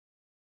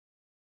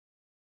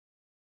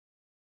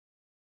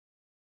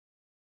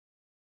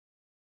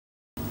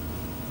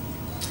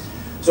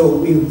So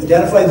we've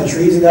identified the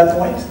trees at that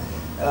point.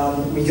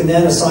 We can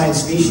then assign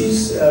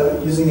species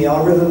using the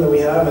algorithm that we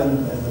have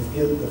and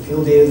the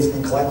field data that's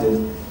been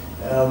collected.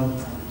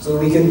 So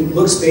we can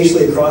look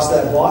spatially across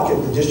that block at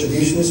the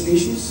distribution of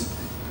species.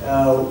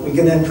 We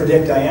can then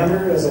predict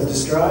diameter, as I've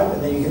described,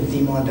 and then you can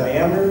theme on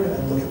diameter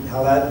and look at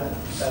how that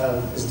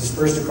is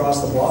dispersed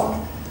across the block.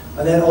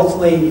 And then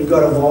ultimately, you've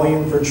got a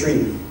volume per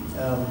tree.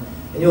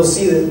 And you'll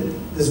see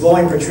that this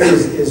volume per tree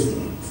is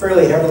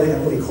fairly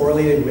heavily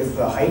correlated with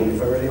height.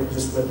 If I were to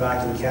just flip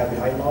back to the canopy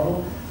height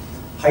model,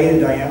 height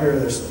and diameter,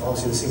 there's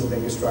obviously the single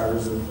biggest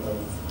drivers of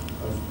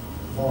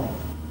volume.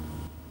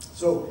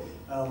 So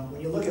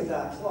when you look at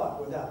that plot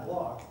or that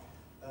block,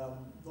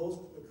 those